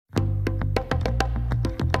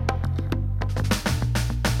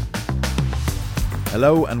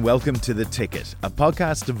Hello and welcome to The Ticket, a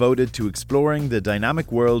podcast devoted to exploring the dynamic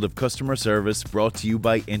world of customer service brought to you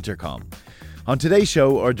by Intercom. On today's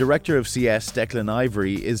show, our Director of CS, Declan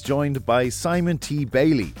Ivory, is joined by Simon T.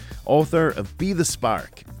 Bailey, author of Be the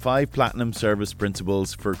Spark, 5 Platinum Service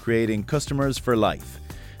Principles for Creating Customers for Life.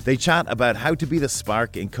 They chat about how to be the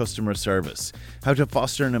spark in customer service, how to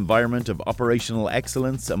foster an environment of operational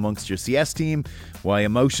excellence amongst your CS team, why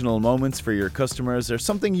emotional moments for your customers are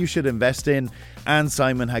something you should invest in, and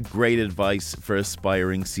Simon had great advice for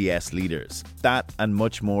aspiring CS leaders. That and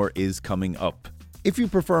much more is coming up. If you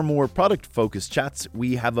prefer more product-focused chats,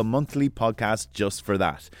 we have a monthly podcast just for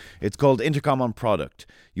that. It's called Intercom on Product.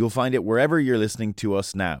 You'll find it wherever you're listening to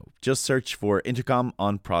us now. Just search for Intercom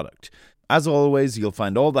on Product. As always, you'll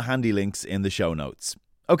find all the handy links in the show notes.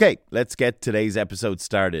 Okay, let's get today's episode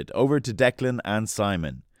started. Over to Declan and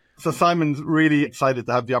Simon. So Simon's really excited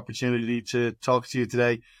to have the opportunity to talk to you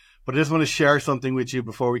today, but I just want to share something with you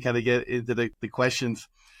before we kind of get into the questions.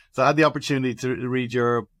 So I had the opportunity to read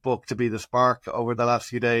your book, To Be the Spark, over the last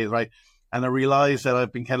few days, right? And I realized that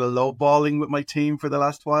I've been kind of lowballing with my team for the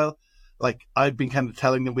last while. Like, I've been kind of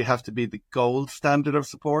telling them we have to be the gold standard of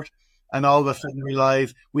support. And all of a sudden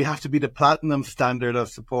realize we have to be the platinum standard of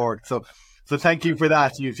support. So thank you for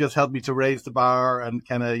that. You've just helped me to raise the bar and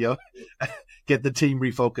kind of, get the team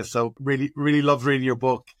refocused. So really, really loved reading your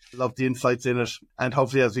book. Love the insights in it. And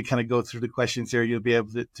hopefully as we kind of go through the questions here, you'll be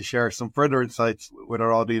able to share some further insights with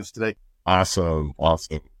our audience today. Awesome.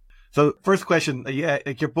 So first question,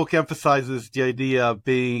 like your book emphasizes the idea of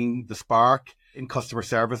being the spark in customer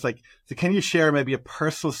service. So can you share maybe a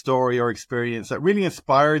personal story or experience that really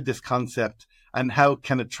inspired this concept and how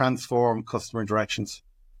can it transform customer interactions?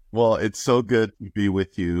 Well, it's so good to be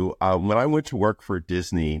with you. When I went to work for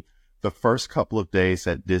Disney, the first couple of days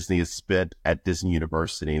at Disney is spent at Disney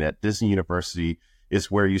University. And at Disney University is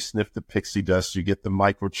where you sniff the pixie dust, you get the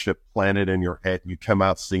microchip planted in your head, you come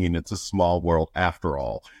out singing It's a Small World After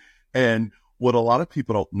All. And what a lot of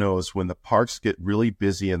people don't know is when the parks get really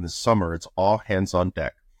busy in the summer, it's all hands on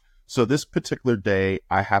deck. So this particular day,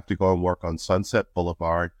 I have to go and work on Sunset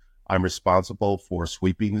Boulevard. I'm responsible for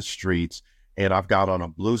sweeping the streets, and I've got on a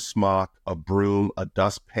blue smock, a broom, a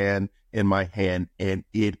dustpan in my hand, and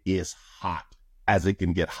it is hot as it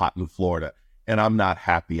can get hot in Florida. And I'm not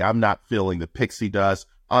happy. I'm not feeling the pixie dust.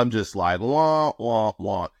 I'm just like, wah, wah,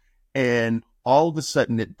 wah. And all of a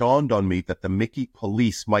sudden, it dawned on me that the Mickey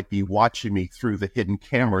police might be watching me through the hidden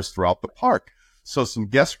cameras throughout the park. So some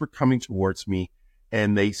guests were coming towards me,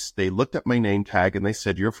 and they looked at my name tag, and they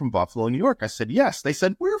said, "You're from Buffalo, New York." I said, "Yes." They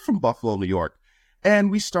said, "We're from Buffalo, New York."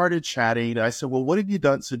 And we started chatting. And I said, "Well, what have you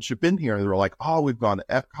done since you've been here?" And they were like, "Oh, we've gone to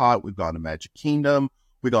Epcot. We've gone to Magic Kingdom.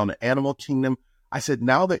 We've gone to Animal Kingdom." I said,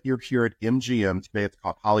 "Now that you're here at MGM, today it's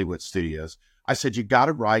called Hollywood Studios," I said, "You got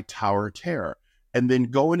to ride Tower of Terror and then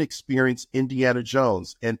go and experience Indiana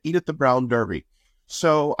Jones and eat at the Brown Derby."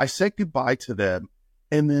 So I said goodbye to them.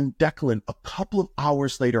 And then Declan, a couple of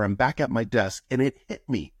hours later, I'm back at my desk and it hit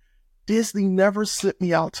me. Disney never sent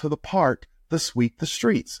me out to the park to sweep the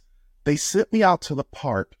streets. They sent me out to the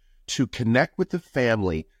park to connect with the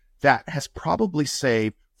family that has probably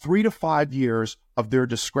saved 3 to 5 years of their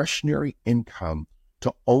discretionary income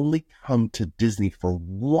to only come to Disney for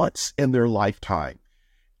once in their lifetime.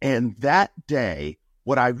 And that day,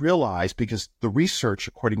 what I realized, because the research,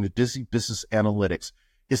 according to Disney Business Analytics,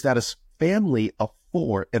 is that a family of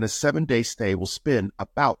 4 in a 7-day stay will spend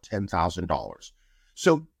about $10,000.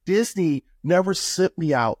 So Disney never sent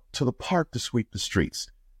me out to the park to sweep the streets.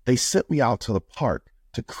 They sent me out to the park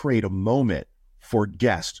to create a moment for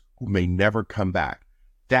guests who may never come back.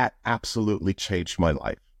 That absolutely changed my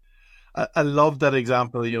life. I love that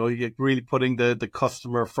example. You're really putting the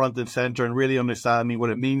customer front and center and really understanding what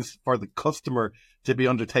it means for the customer to be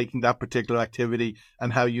undertaking that particular activity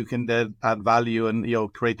and how you can then add value and,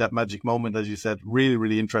 create that magic moment, as you said. Really,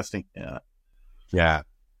 really interesting. Yeah.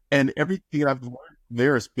 And everything I've learned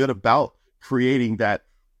there has been about creating that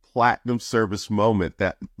platinum service moment,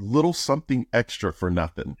 that little something extra for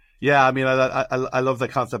nothing. Yeah. I mean, I love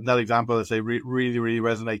that concept. That example, I say, really, really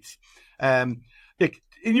resonates.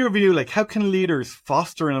 In your view, how can leaders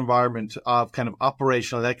foster an environment of kind of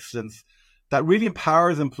operational excellence that really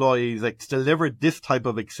empowers employees, to deliver this type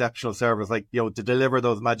of exceptional service, to deliver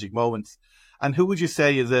those magic moments? And who would you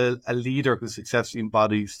say is a leader who successfully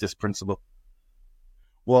embodies this principle?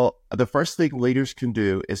 Well, the first thing leaders can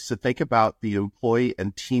do is to think about the employee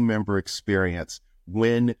and team member experience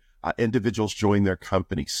when individuals join their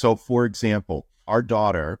company. So, for example, our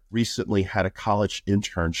daughter recently had a college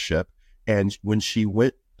internship, and when she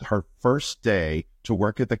went her first day to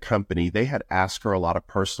work at the company, they had asked her a lot of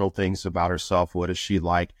personal things about herself. What is she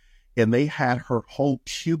like? and they had her whole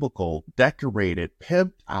cubicle decorated,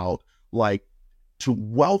 pimped out, like to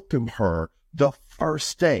welcome her the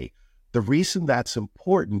first day. The reason that's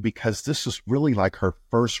important because this is really like her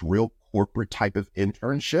first real corporate type of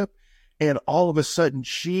internship. And all of a sudden,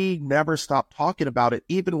 she never stopped talking about it.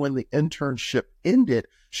 Even when the internship ended,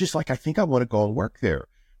 she's like, I think I want to go and work there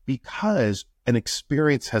because an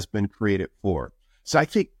experience has been created for her. So I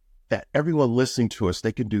think that everyone listening to us,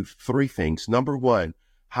 they can do three things. Number one,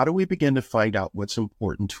 how do we begin to find out what's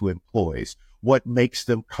important to employees? What makes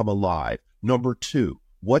them come alive? Number two,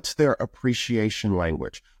 what's their appreciation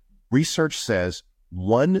language? Research says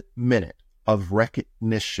 1 minute of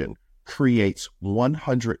recognition creates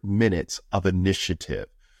 100 minutes of initiative.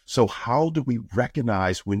 So how do we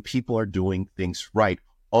recognize when people are doing things right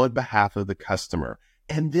on behalf of the customer?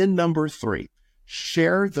 And then number three,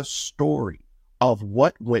 share the story of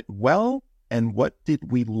what went well and what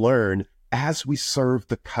did we learn as we serve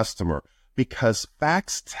the customer, because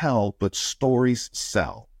facts tell, but stories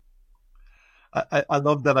sell. I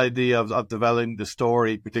love that idea of developing the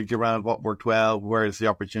story, particularly around what worked well, where's the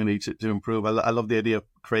opportunity to improve. I love the idea of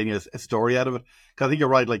creating a story out of it. Because I think you're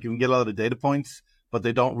right, like you can get a lot of data points, but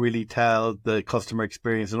they don't really tell the customer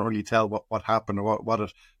experience. They don't really tell what happened or what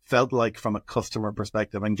it felt like from a customer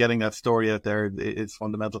perspective. And getting that story out there is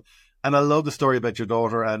fundamental. And I love the story about your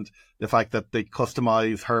daughter and the fact that they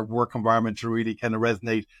customize her work environment to really kind of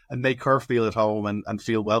resonate and make her feel at home and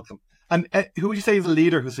feel welcome. And who would you say is a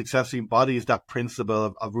leader who successfully embodies that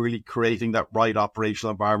principle of really creating that right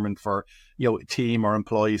operational environment for, a team or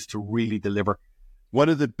employees to really deliver? One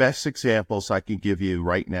of the best examples I can give you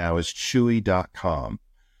right now is Chewy.com.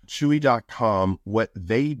 Chewy.com, what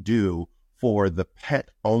they do for the pet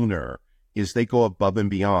owner is they go above and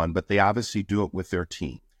beyond, but they obviously do it with their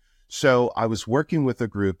team. So I was working with a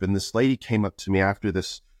group and this lady came up to me after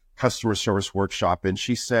this customer service workshop and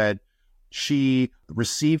she said, she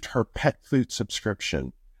received her pet food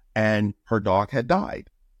subscription and her dog had died.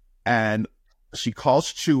 And she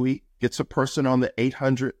calls Chewy, gets a person on the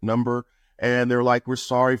 800 number, and they're like, we're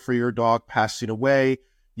sorry for your dog passing away.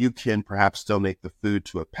 You can perhaps donate the food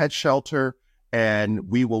to a pet shelter and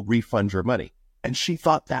we will refund your money. And she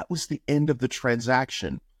thought that was the end of the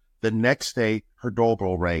transaction. The next day, her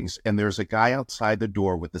doorbell rings and there's a guy outside the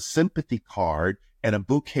door with a sympathy card and a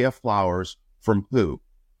bouquet of flowers from who?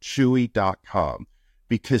 Chewy.com,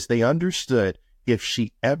 because they understood if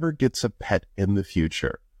she ever gets a pet in the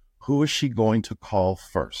future, who is she going to call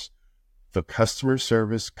first? The customer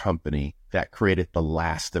service company that created the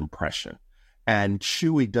last impression. And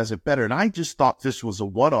Chewy does it better. And I just thought this was a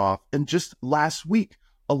one-off. And just last week,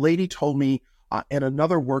 a lady told me in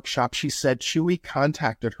another workshop, she said Chewy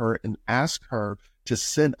contacted her and asked her to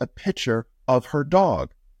send a picture of her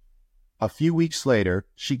dog. A few weeks later,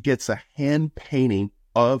 she gets a hand painting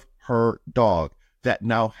of her dog that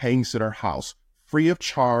now hangs in her house free of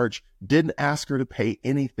charge, didn't ask her to pay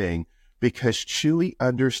anything, because Chewy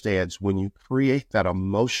understands when you create that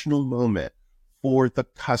emotional moment for the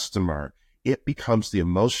customer, it becomes the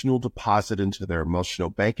emotional deposit into their emotional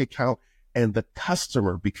bank account and the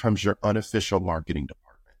customer becomes your unofficial marketing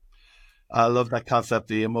department. I love that concept,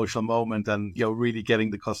 the emotional moment, and really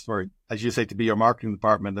getting the customer, as you say, to be your marketing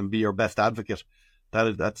department and be your best advocate.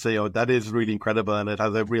 That is really incredible, and it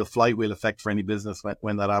has a real flywheel effect for any business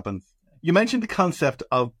when that happens. You mentioned the concept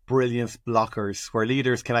of brilliance blockers, where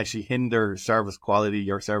leaders can actually hinder service quality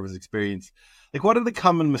or service experience. Like, what are the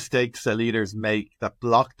common mistakes that leaders make that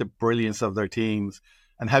block the brilliance of their teams,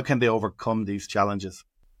 and how can they overcome these challenges?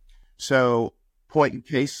 So, point in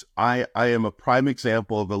case, I am a prime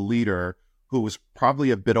example of a leader who was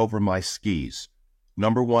probably a bit over my skis.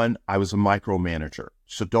 Number one, I was a micromanager,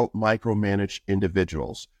 so don't micromanage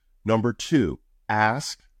individuals. Number two,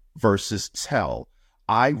 ask versus tell.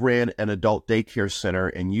 I ran an adult daycare center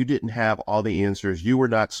and you didn't have all the answers. You were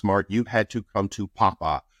not smart. You had to come to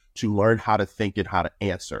Papa to learn how to think and how to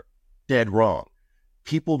answer. Dead wrong.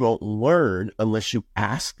 People don't learn unless you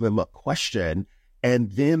ask them a question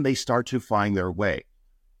and then they start to find their way.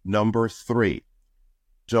 Number three,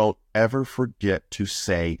 don't ever forget to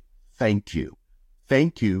say thank you.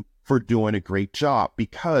 Thank you for doing a great job,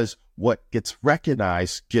 because what gets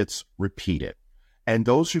recognized gets repeated. And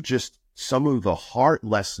those are just some of the hard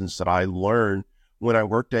lessons that I learned when I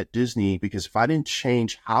worked at Disney, because if I didn't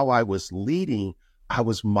change how I was leading, I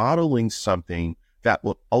was modeling something that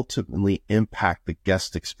will ultimately impact the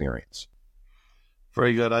guest experience.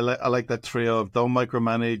 Very good. I like that trio of don't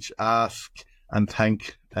micromanage, ask, and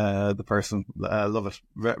thank the person. I love it.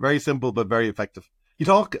 Very simple, but very effective. You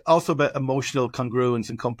talk also about emotional congruence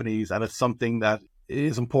in companies, and it's something that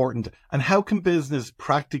is important. And how can business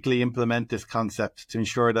practically implement this concept to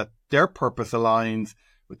ensure that their purpose aligns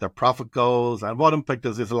with their profit goals, and what impact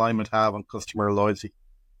does this alignment have on customer loyalty?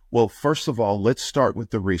 Well, first of all, let's start with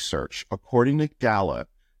the research. According to Gallup,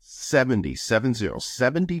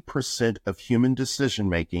 70% of human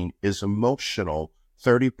decision-making is emotional,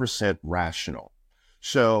 30% rational.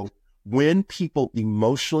 So when people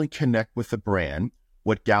emotionally connect with a brand,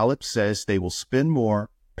 what Gallup says, they will spend more,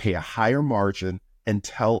 pay a higher margin, and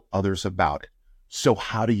tell others about it. So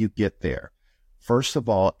how do you get there? First of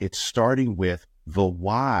all, it's starting with the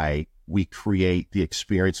why we create the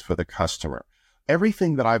experience for the customer.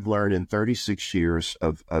 Everything that I've learned in 36 years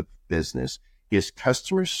of business is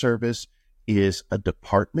customer service is a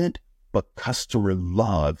department, but customer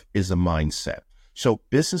love is a mindset. So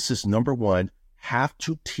businesses, number one, have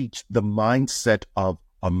to teach the mindset of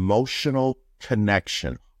emotional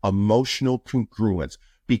connection, emotional congruence,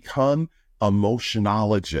 become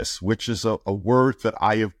emotionologists, which is a word that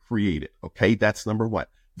I have created. Okay, that's number one.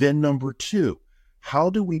 Then number two, how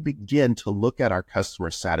do we begin to look at our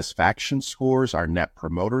customer satisfaction scores, our net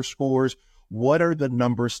promoter scores? What are the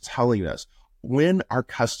numbers telling us? When our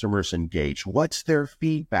customers engage, what's their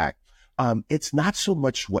feedback? It's not so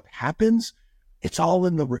much what happens, it's all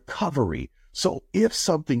in the recovery. So if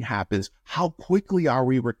something happens, how quickly are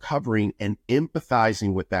we recovering and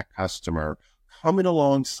empathizing with that customer, coming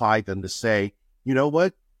alongside them to say, you know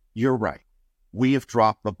what, you're right. We have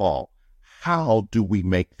dropped the ball. How do we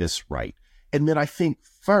make this right? And then I think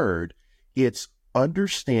third, it's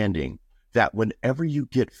understanding that whenever you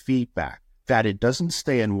get feedback, that it doesn't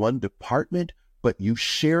stay in one department, but you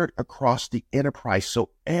share it across the enterprise so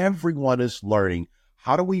everyone is learning.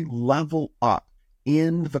 How do we level up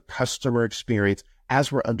in the customer experience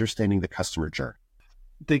as we're understanding the customer journey?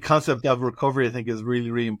 The concept of recovery, I think, is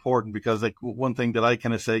really, really important, because like one thing that I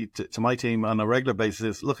kind of say to my team on a regular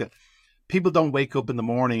basis is, look, people don't wake up in the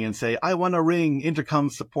morning and say, I want to ring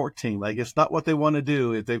Intercom's support team. Like, it's not what they want to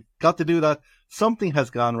do. If they've got to do that, something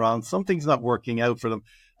has gone wrong. Something's not working out for them.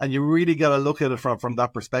 And you really got to look at it from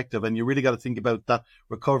that perspective. And you really got to think about that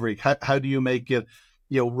recovery. How do you make it,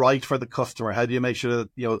 right for the customer? How do you make sure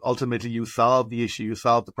that, ultimately you solve the issue, you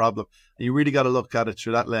solve the problem? And you really got to look at it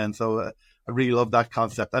through that lens. So I really love that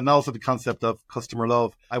concept. And also the concept of customer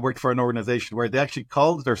love. I worked for an organization where they actually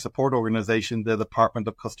called their support organization the Department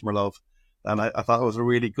of Customer Love. And I thought it was a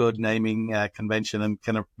really good naming convention, and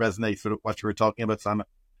kind of resonates with what you were talking about, Simon.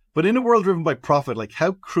 But in a world driven by profit, like,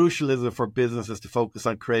 how crucial is it for businesses to focus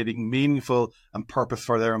on creating meaningful and purpose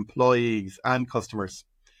for their employees and customers?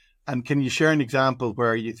 And can you share an example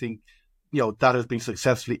where you think, that has been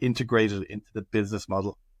successfully integrated into the business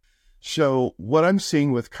model? So what I'm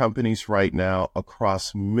seeing with companies right now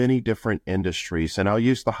across many different industries, and I'll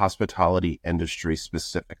use the hospitality industry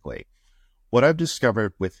specifically, what I've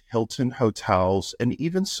discovered with Hilton hotels and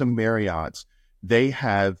even some Marriotts, they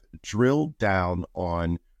have drilled down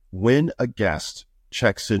on when a guest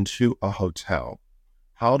checks into a hotel,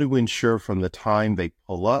 how to ensure from the time they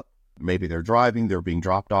pull up, maybe they're driving, they're being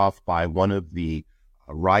dropped off by one of the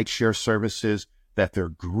rideshare services, that they're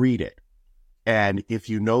greeted. And if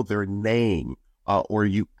you know their name, or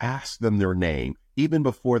you ask them their name, even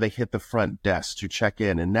before they hit the front desk to check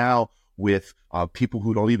in. And now with people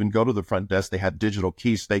who don't even go to the front desk, they have digital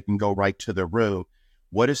keys, they can go right to their room.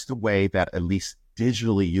 What is the way that at least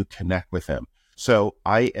digitally you connect with them? So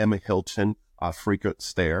I am a Hilton frequent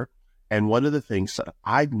stayer. And one of the things that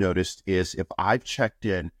I've noticed is if I've checked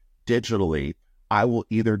in digitally, I will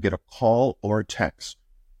either get a call or a text.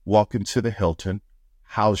 Welcome to the Hilton.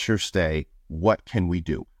 How's your stay? What can we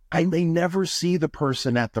do? I may never see the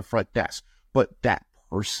person at the front desk, but that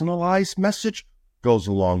personalized message goes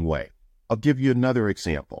a long way. I'll give you another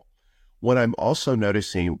example. What I'm also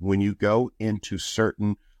noticing, when you go into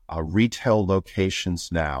certain retail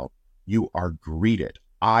locations now, you are greeted,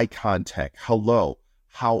 eye contact, hello,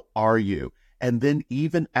 how are you? And then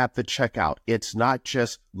even at the checkout, it's not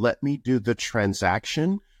just let me do the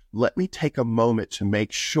transaction. Let me take a moment to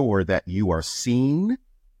make sure that you are seen,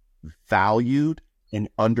 valued, and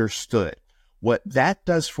understood. What that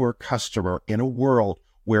does for a customer in a world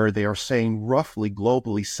where they are saying roughly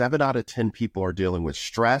globally 7 out of 10 people are dealing with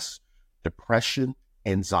stress, depression,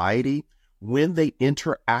 anxiety, when they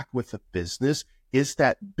interact with a business, is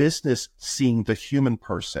that business seeing the human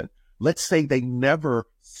person. Let's say they never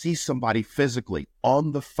see somebody physically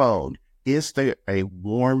on the phone. Is there a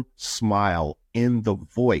warm smile in the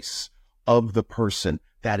voice of the person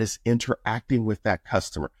that is interacting with that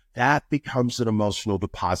customer? That becomes an emotional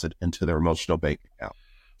deposit into their emotional bank account.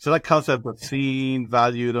 So that concept of seen,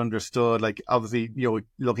 valued, understood, like obviously,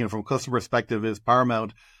 looking from a customer perspective is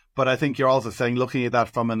paramount. But I think you're also saying looking at that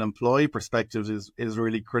from an employee perspective is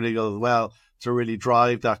really critical as well to really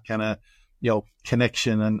drive that kind of,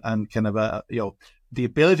 connection and kind of, the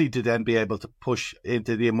ability to then be able to push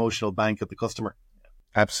into the emotional bank of the customer.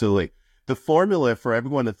 Absolutely. The formula for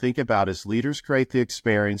everyone to think about is leaders create the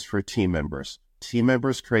experience for team members. Team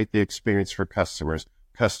members create the experience for customers.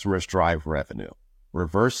 Customers drive revenue.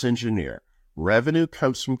 Reverse engineer. Revenue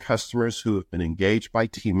comes from customers who have been engaged by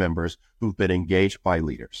team members who've been engaged by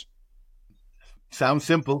leaders. Sounds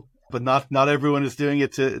simple, but not everyone is doing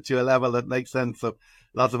it to a level that makes sense. So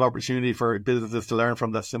lots of opportunity for businesses to learn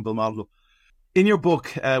from that simple model. In your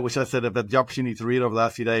book, which I said I've had the opportunity to read over the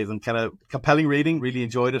last few days, and kind of compelling reading, really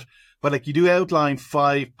enjoyed it. But you do outline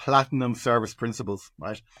 5 platinum service principles,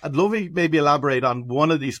 right? I'd love you maybe elaborate on one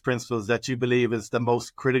of these principles that you believe is the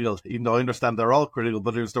most critical, even though I understand they're all critical,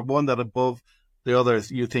 but is there one that above the others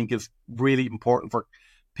you think is really important for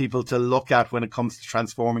people to look at when it comes to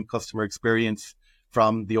transforming customer experience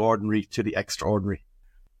from the ordinary to the extraordinary?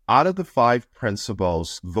 Out of the 5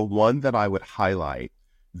 principles, the one that I would highlight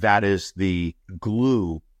that is the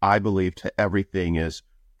glue, I believe, to everything is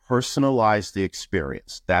personalize the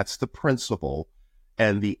experience. That's the principle.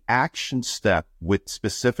 And the action step would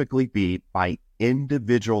specifically be by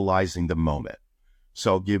individualizing the moment.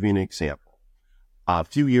 So I'll give you an example. A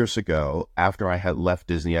few years ago, after I had left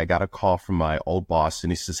Disney, I got a call from my old boss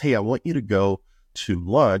and he says, "Hey, I want you to go to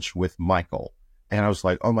lunch with Michael." And I was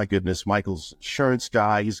like, oh my goodness, Michael's an insurance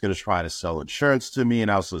guy. He's going to try to sell insurance to me. And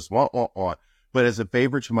I was like, But as a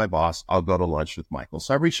favor to my boss, I'll go to lunch with Michael.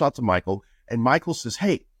 So I reached out to Michael and Michael says,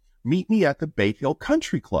 "Hey, meet me at the Bay Hill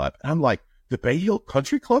Country Club." And I'm like, the Bay Hill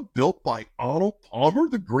Country Club built by Arnold Palmer,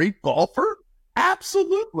 the great golfer?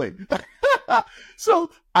 Absolutely.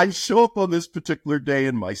 So I show up on this particular day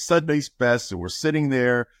in my Sunday's best and we're sitting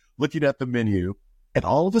there looking at the menu. And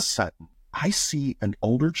all of a sudden, I see an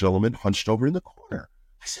older gentleman hunched over in the corner.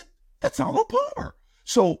 I said, "That's Arnold Palmer."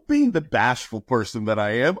 So being the bashful person that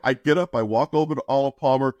I am, I get up, I walk over to Arnold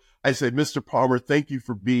Palmer. I say, "Mr. Palmer, thank you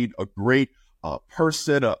for being a great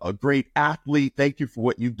person, a great athlete. Thank you for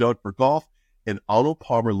what you've done for golf." And Arnold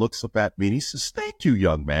Palmer looks up at me and he says, "Thank you,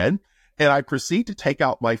 young man." And I proceed to take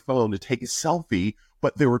out my phone to take a selfie,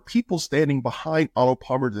 but there were people standing behind Arnold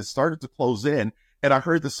Palmer that started to close in. And I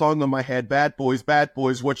heard the song in my head, bad boys,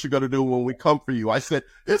 what you gonna do when we come for you?" I said,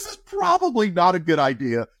 this is probably not a good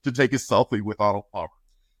idea to take a selfie with Arnold Palmer.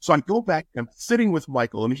 So I go back, I'm sitting with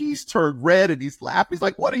Michael and he's turned red and he's laughing. He's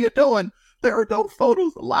like, "What are you doing? There are no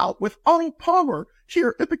photos allowed with Arnold Palmer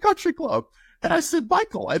here at the country club." And I said,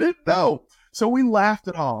 "Michael, I didn't know." So we laughed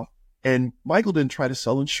it off and Michael didn't try to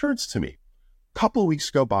sell insurance to me. A couple of weeks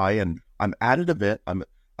go by and I'm at an event. I'm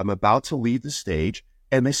about to leave the stage.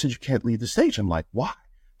 And they said, "You can't leave the stage." I'm like, "Why?"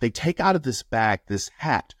 They take out of this bag, this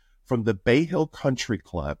hat from the Bay Hill Country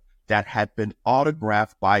Club that had been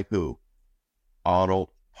autographed by who? Arnold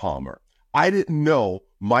Palmer. I didn't know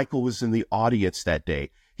Michael was in the audience that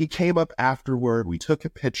day. He came up afterward. We took a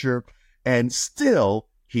picture and still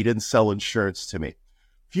he didn't sell insurance to me. A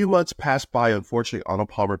few months passed by. Unfortunately, Arnold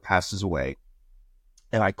Palmer passes away.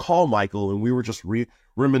 And I call Michael and we were just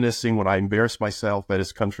reminiscing when I embarrassed myself at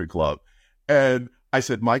his country club. And I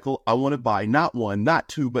said, "Michael, I want to buy not 1, not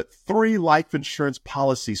 2, but 3 life insurance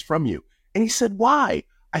policies from you." And he said, "Why?"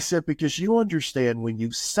 I said, "Because you understand when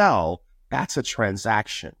you sell, that's a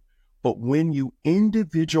transaction. But when you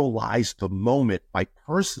individualize the moment by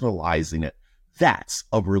personalizing it, that's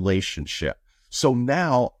a relationship. So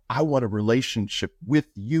now I want a relationship with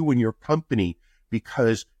you and your company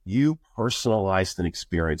because you personalized an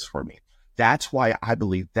experience for me." That's why I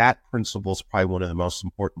believe that principle is probably one of the most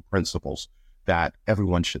important principles that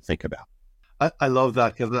everyone should think about. I love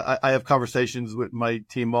that because I have conversations with my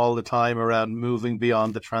team all the time around moving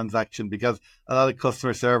beyond the transaction, because a lot of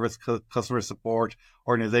customer service, customer support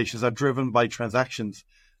organizations are driven by transactions.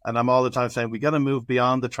 And I'm all the time saying, we got to move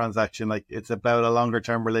beyond the transaction. Like, it's about a longer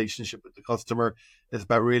term relationship with the customer. It's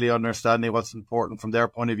about really understanding what's important from their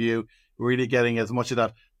point of view, really getting as much of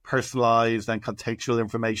that personalized and contextual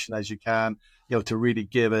information as you can, to really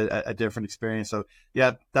give a different experience. So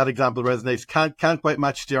yeah, that example resonates. Can't quite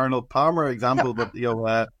match the Arnold Palmer example, but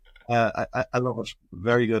I love it.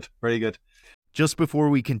 Very good. Very good. Just before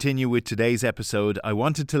we continue with today's episode, I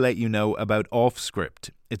wanted to let you know about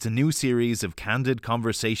Offscript. It's a new series of candid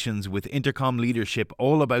conversations with Intercom leadership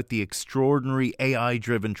all about the extraordinary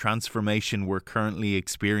AI-driven transformation we're currently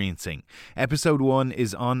experiencing. Episode 1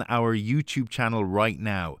 is on our YouTube channel right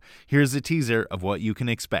now. Here's a teaser of what you can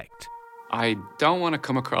expect. I don't want to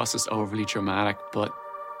come across as overly dramatic, but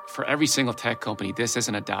for every single tech company, this is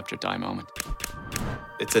an adapt or die moment.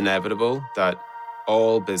 It's inevitable that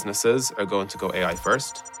all businesses are going to go AI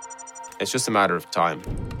first. It's just a matter of time.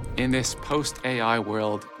 In this post-AI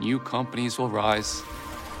world, new companies will rise,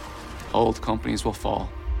 old companies will fall.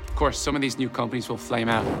 Of course, some of these new companies will flame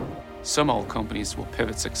out. Some old companies will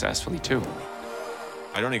pivot successfully too.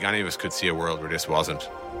 I don't think any of us could see a world where this wasn't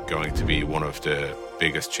going to be one of the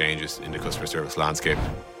biggest changes in the customer service landscape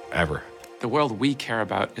ever. The world we care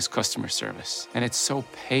about is customer service, and it's so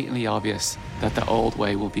patently obvious that the old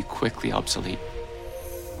way will be quickly obsolete.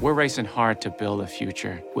 We're racing hard to build a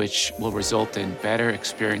future which will result in better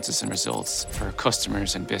experiences and results for our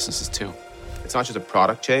customers and businesses too. It's not just a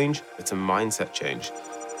product change, it's a mindset change.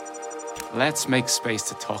 Let's make space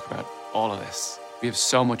to talk about all of this. We have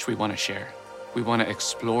so much we want to share. We want to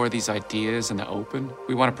explore these ideas in the open.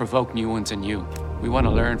 We want to provoke new ones in you. We want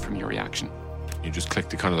to learn from your reaction. You just click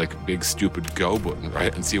the kind of like big stupid go button,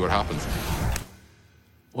 right? And see what happens.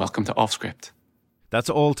 Welcome to Offscript. That's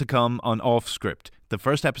all to come on Offscript. The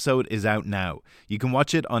first episode is out now. You can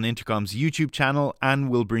watch it on Intercom's YouTube channel, and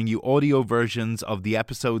we'll bring you audio versions of the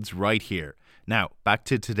episodes right here. Now, back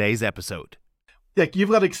to today's episode. Yeah, you've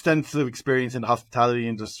got extensive experience in the hospitality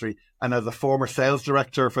industry, and as a former sales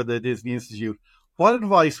director for the Disney Institute, what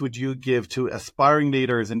advice would you give to aspiring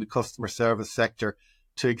leaders in the customer service sector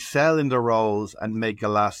to excel in their roles and make a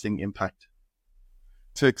lasting impact?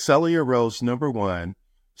 To excel in your roles, number one,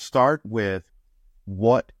 start with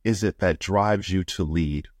what is it that drives you to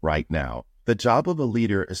lead right now? The job of a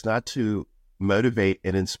leader is not to motivate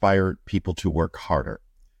and inspire people to work harder.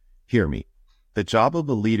 Hear me. The job of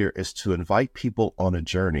a leader is to invite people on a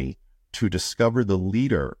journey to discover the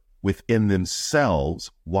leader within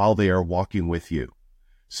themselves while they are walking with you.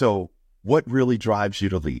 So what really drives you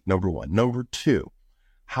to lead? Number one. Number two,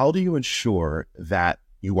 how do you ensure that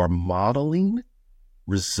you are modeling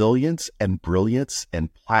resilience and brilliance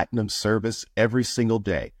and platinum service every single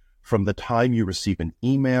day, from the time you receive an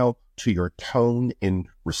email to your tone in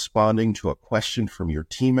responding to a question from your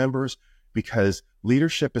team members? Because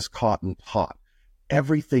leadership is caught and taught.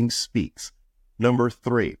 Everything speaks. Number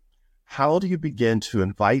three, how do you begin to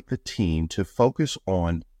invite the team to focus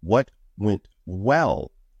on what went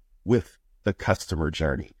well with the customer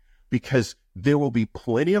journey? Because there will be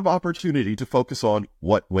plenty of opportunity to focus on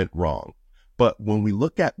what went wrong. But when we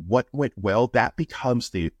look at what went well, that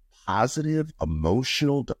becomes the positive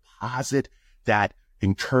emotional deposit that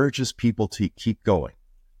encourages people to keep going.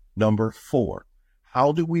 Number four,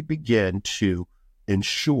 how do we begin to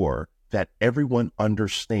ensure that everyone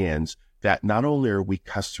understands that not only are we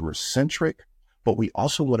customer-centric, but we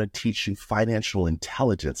also want to teach you financial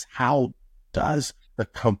intelligence. How does the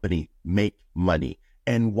company make money?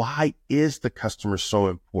 And why is the customer so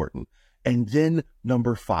important? And then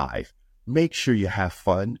number five, make sure you have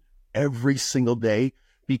fun every single day,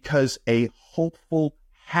 because a hopeful,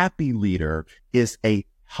 happy leader is a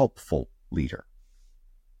helpful leader.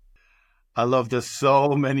 I love there's so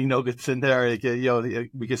many nuggets in there.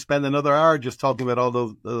 Like, we could spend another hour just talking about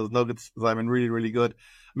all those nuggets, Simon. Really, really good.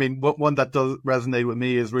 I mean, one that does resonate with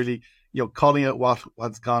me is really, calling out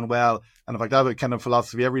what's gone well. And in fact, I have a kind of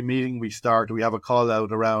philosophy. Every meeting we start, we have a call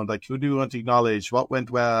out around like, who do you want to acknowledge? What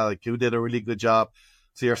went well? Like, who did a really good job?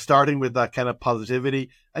 So you're starting with that kind of positivity.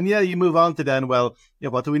 And you move on to then, what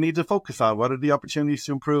do we need to focus on? What are the opportunities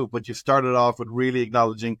to improve? But you started off with really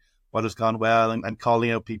acknowledging what has gone well and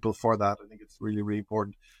calling out people for that. I think it's really, really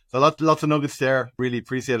important. So lots of nuggets there. Really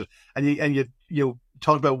appreciate it. And you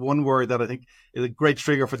talked about one word that I think is a great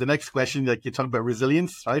trigger for the next question. Like you talked about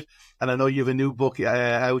resilience, right? And I know you have a new book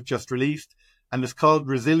out just released, and it's called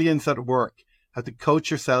Resilience at Work: How to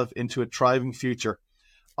Coach Yourself into a Thriving Future.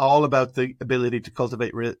 All about the ability to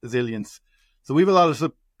cultivate resilience. So we have a lot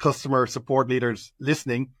of customer support leaders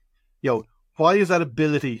listening. Why is that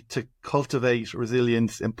ability to cultivate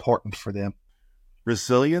resilience important for them?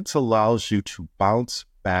 Resilience allows you to bounce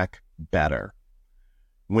back better.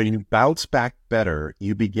 When you bounce back better,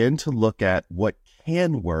 you begin to look at what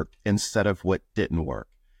can work instead of what didn't work.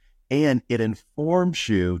 And it informs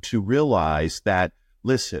you to realize that,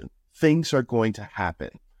 listen, things are going to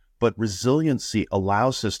happen. But resiliency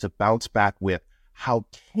allows us to bounce back with how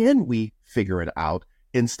can we figure it out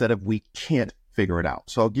instead of we can't figure it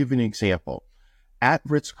out. So I'll give you an example. At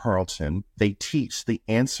Ritz-Carlton, they teach the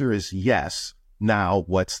answer is yes. Now,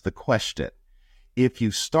 what's the question? If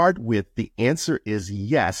you start with the answer is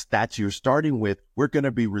yes, that's you're starting with, we're going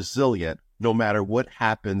to be resilient no matter what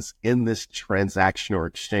happens in this transaction or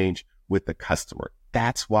exchange with the customer.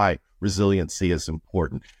 That's why resiliency is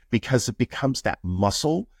important, because it becomes that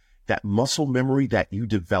muscle memory that you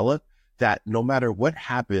develop, that no matter what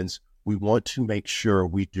happens, we want to make sure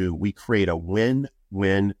we create a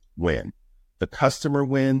win-win-win. The customer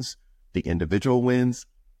wins, the individual wins,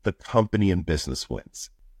 the company and business wins.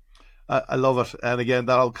 I love it. And again,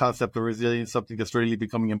 that whole concept of resilience, something that's really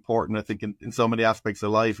becoming important, I think, in so many aspects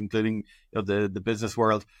of life, including the business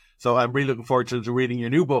world. So I'm really looking forward to reading your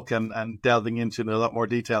new book and delving into it in a lot more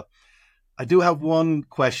detail. I do have one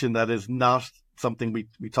question that is not something we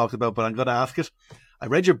talked about, but I'm going to ask it. I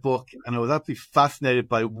read your book and I was absolutely fascinated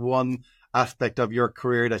by one aspect of your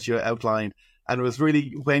career that you outlined. And it was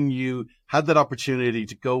really when you had that opportunity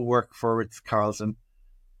to go work for Ritz-Carlton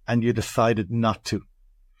and you decided not to.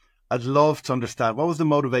 I'd love to understand what was the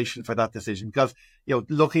motivation for that decision, because,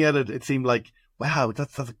 looking at it, it seemed like, wow,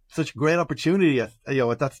 that's such a great opportunity at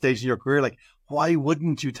that stage in your career. Like, why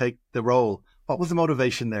wouldn't you take the role? What was the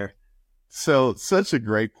motivation there? So, such a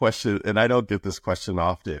great question. And I don't get this question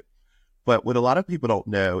often. But what a lot of people don't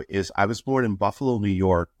know is I was born in Buffalo, New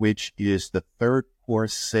York, which is the third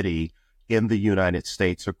poorest city in the United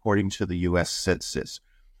States, according to the U.S. Census.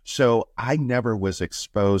 So I never was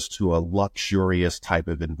exposed to a luxurious type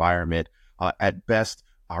of environment. At best,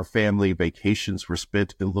 our family vacations were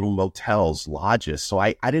spent in little motels, lodges. So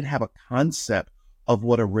I didn't have a concept of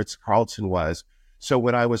what a Ritz-Carlton was. So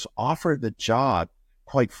when I was offered the job,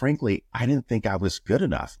 quite frankly, I didn't think I was good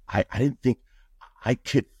enough. I didn't think I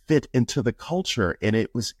could fit into the culture. And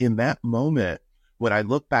it was in that moment, when I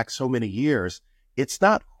look back so many years, it's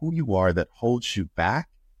not who you are that holds you back.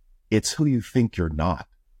 It's who you think you're not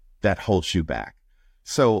that holds you back.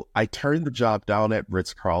 So I turned the job down at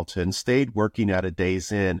Ritz-Carlton, stayed working at a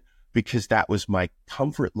Days Inn because that was my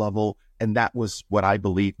comfort level. And that was what I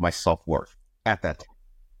believed my self-worth at that time.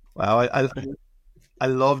 Wow. I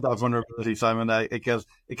love that vulnerability, Simon, because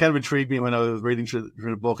it kind of intrigued me when I was reading through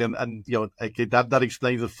the book, and that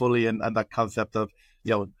explains it fully, and that concept of,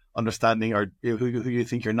 understanding or who you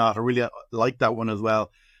think you're not. I really like that one as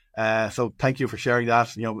well. So thank you for sharing that.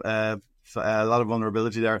 So a lot of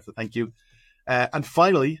vulnerability there. So thank you. And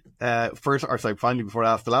finally, finally, before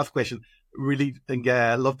I ask the last question, really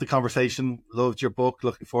loved the conversation, loved your book,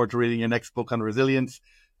 looking forward to reading your next book on resilience.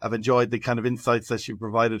 I've enjoyed the kind of insights that you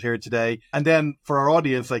provided here today. And then for our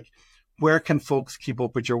audience, where can folks keep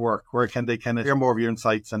up with your work? Where can they kind of hear more of your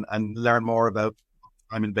insights and learn more about what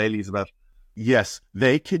Simon Bailey is about? Yes,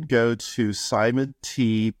 they can go to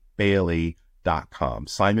simontbailey.com,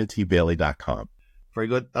 simontbailey.com. Very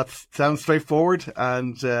good. That sounds straightforward,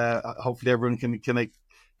 and hopefully everyone can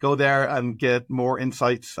go there and get more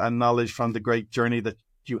insights and knowledge from the great journey that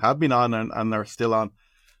you have been on and are still on.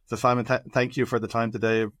 So Simon, thank you for the time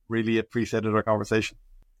today. I really appreciated our conversation.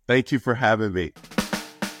 Thank you for having me.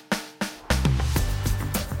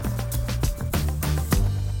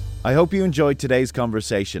 I hope you enjoyed today's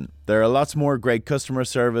conversation. There are lots more great customer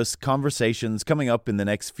service conversations coming up in the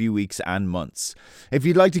next few weeks and months. If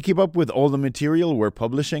you'd like to keep up with all the material we're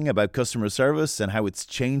publishing about customer service and how it's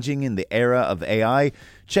changing in the era of AI,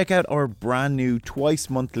 check out our brand new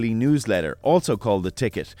twice-monthly newsletter, also called The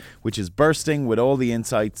Ticket, which is bursting with all the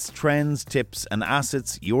insights, trends, tips, and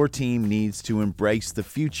assets your team needs to embrace the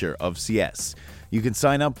future of CS. You can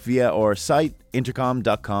sign up via our site,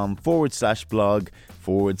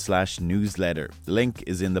 intercom.com/blog/newsletter. The link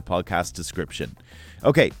is in the podcast description.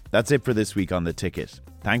 Okay, that's it for this week on The Ticket.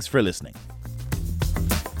 Thanks for listening.